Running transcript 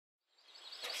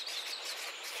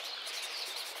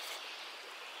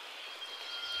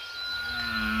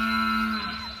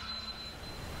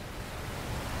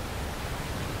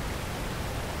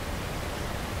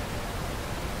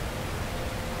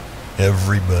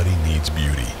Everybody needs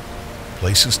beauty,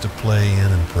 places to play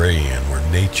in and pray in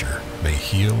where nature may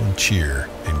heal and cheer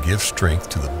and give strength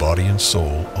to the body and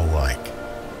soul alike.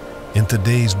 In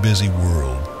today's busy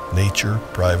world, nature,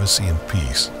 privacy, and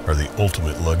peace are the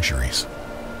ultimate luxuries.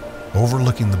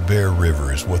 Overlooking the Bear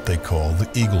River is what they call the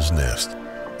Eagle's Nest,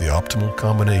 the optimal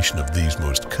combination of these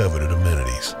most coveted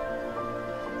amenities.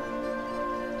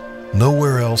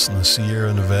 Nowhere else in the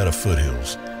Sierra Nevada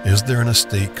foothills is there an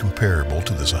estate comparable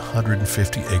to this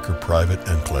 150-acre private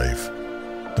enclave.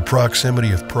 The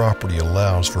proximity of property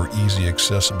allows for easy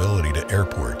accessibility to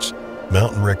airports,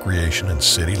 mountain recreation, and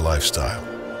city lifestyle.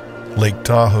 Lake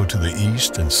Tahoe to the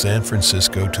east and San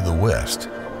Francisco to the west,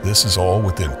 this is all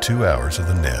within 2 hours of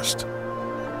the nest.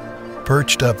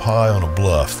 Perched up high on a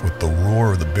bluff with the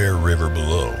roar of the Bear River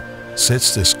below,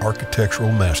 sits this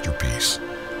architectural masterpiece.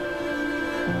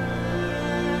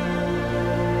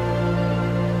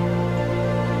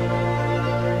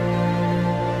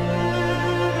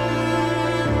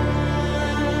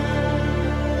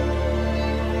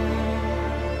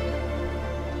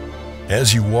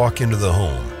 As you walk into the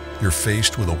home, you're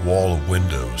faced with a wall of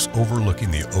windows overlooking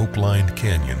the oak-lined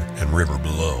canyon and river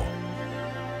below.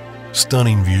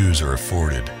 Stunning views are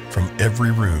afforded from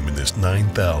every room in this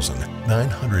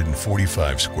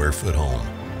 9,945 square foot home,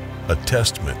 a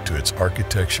testament to its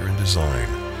architecture and design.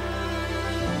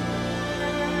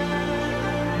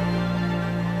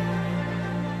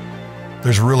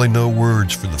 There's really no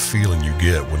words for the feeling you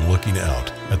get when looking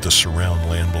out at the surround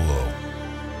land below.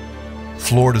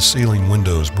 Floor-to-ceiling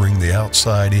windows bring the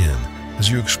outside in as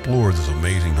you explore this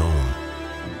amazing home.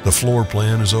 The floor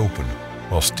plan is open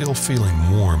while still feeling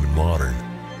warm and modern.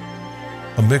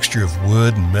 A mixture of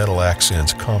wood and metal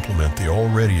accents complement the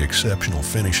already exceptional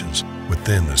finishes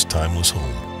within this timeless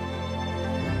home.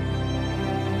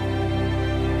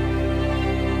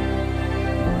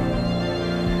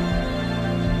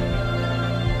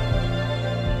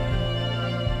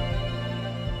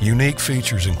 Unique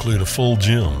features include a full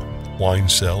gym, wine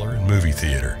cellar, and movie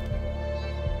theater.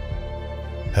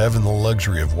 Having the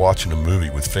luxury of watching a movie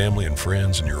with family and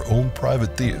friends in your own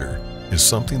private theater is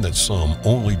something that some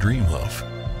only dream of.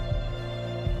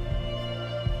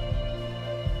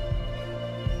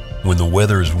 When the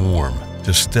weather is warm,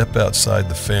 just step outside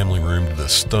the family room to the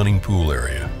stunning pool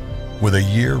area. With a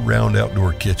year-round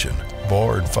outdoor kitchen,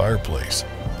 bar, and fireplace,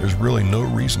 there's really no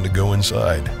reason to go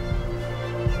inside.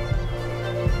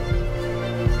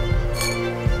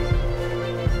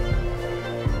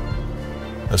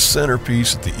 A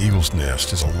centerpiece at the Eagle's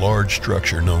Nest is a large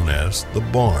structure known as the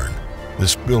barn.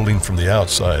 This building from the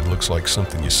outside looks like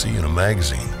something you see in a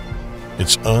magazine.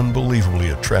 It's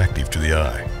unbelievably attractive to the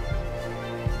eye.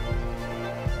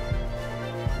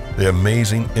 The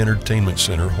amazing entertainment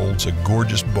center holds a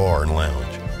gorgeous bar and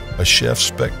lounge, a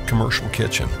chef-spec commercial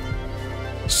kitchen,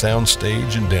 sound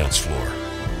stage, and dance floor.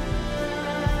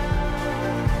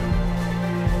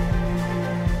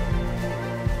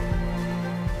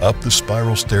 Up the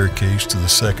spiral staircase to the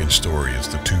second story is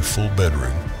the 2 full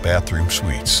bedroom, bathroom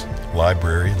suites,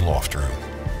 library, and loft room.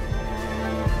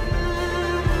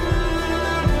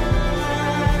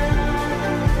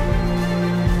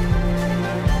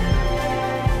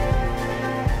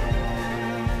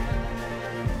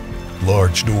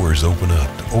 Large doors open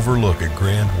up to overlook a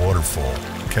grand waterfall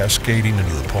cascading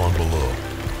into the pond below.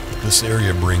 This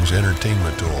area brings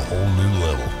entertainment to a whole new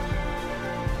level.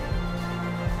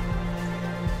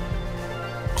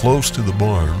 Close to the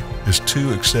barn is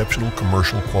 2 exceptional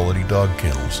commercial quality dog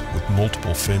kennels with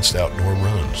multiple fenced outdoor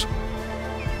runs.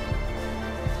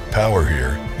 Power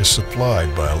here is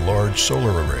supplied by a large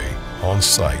solar array on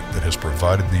site that has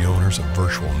provided the owners a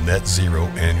virtual net zero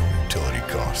annual utility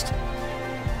cost.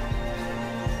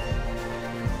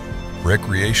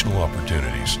 Recreational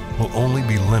opportunities will only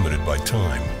be limited by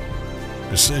time.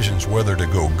 Decisions whether to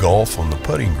go golf on the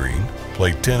putting green,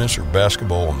 play tennis or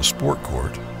basketball on the sport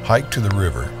court, hike to the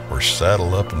river, or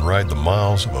saddle up and ride the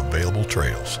miles of available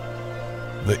trails.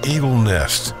 The Eagle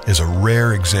Nest is a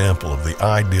rare example of the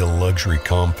ideal luxury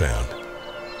compound.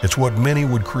 It's what many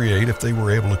would create if they were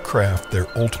able to craft their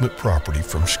ultimate property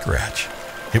from scratch.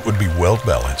 It would be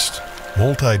well-balanced,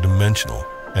 multi-dimensional,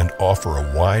 and offer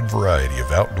a wide variety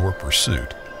of outdoor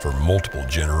pursuit for multiple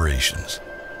generations.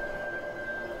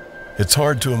 It's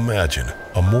hard to imagine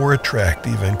a more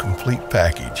attractive and complete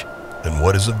package than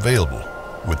what is available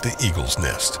with the Eagle's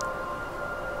Nest.